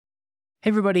Hey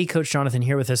everybody, Coach Jonathan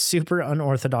here with a super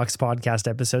unorthodox podcast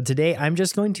episode. Today, I'm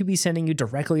just going to be sending you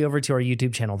directly over to our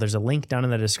YouTube channel. There's a link down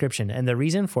in the description. And the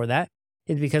reason for that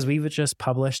is because we've just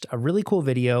published a really cool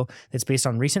video that's based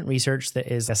on recent research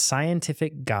that is a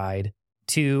scientific guide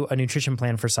to a nutrition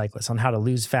plan for cyclists on how to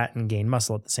lose fat and gain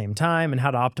muscle at the same time and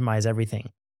how to optimize everything.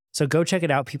 So go check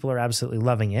it out. People are absolutely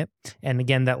loving it. And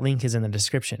again, that link is in the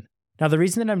description. Now, the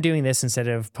reason that I'm doing this instead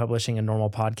of publishing a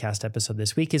normal podcast episode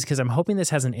this week is because I'm hoping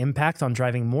this has an impact on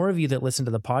driving more of you that listen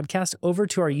to the podcast over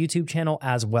to our YouTube channel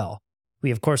as well. We,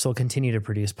 of course, will continue to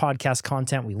produce podcast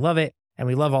content. We love it, and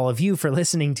we love all of you for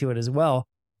listening to it as well.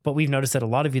 But we've noticed that a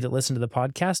lot of you that listen to the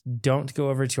podcast don't go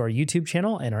over to our YouTube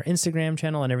channel and our Instagram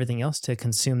channel and everything else to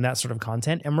consume that sort of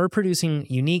content. And we're producing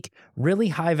unique, really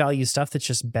high-value stuff that's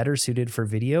just better suited for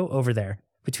video over there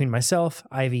between myself,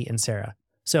 Ivy, and Sarah.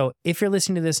 So if you're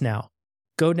listening to this now,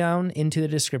 go down into the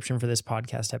description for this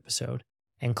podcast episode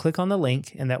and click on the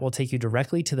link, and that will take you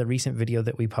directly to the recent video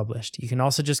that we published. You can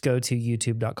also just go to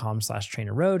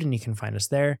youtube.com/trainerroad and you can find us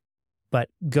there. But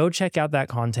go check out that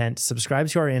content, subscribe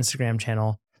to our Instagram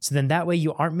channel, so then that way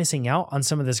you aren't missing out on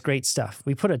some of this great stuff.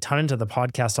 We put a ton into the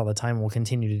podcast all the time, and we'll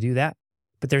continue to do that.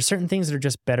 But there's certain things that are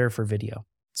just better for video.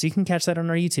 So you can catch that on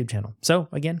our YouTube channel. So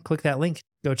again, click that link,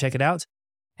 go check it out.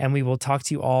 And we will talk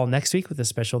to you all next week with a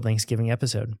special Thanksgiving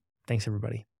episode. Thanks,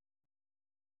 everybody.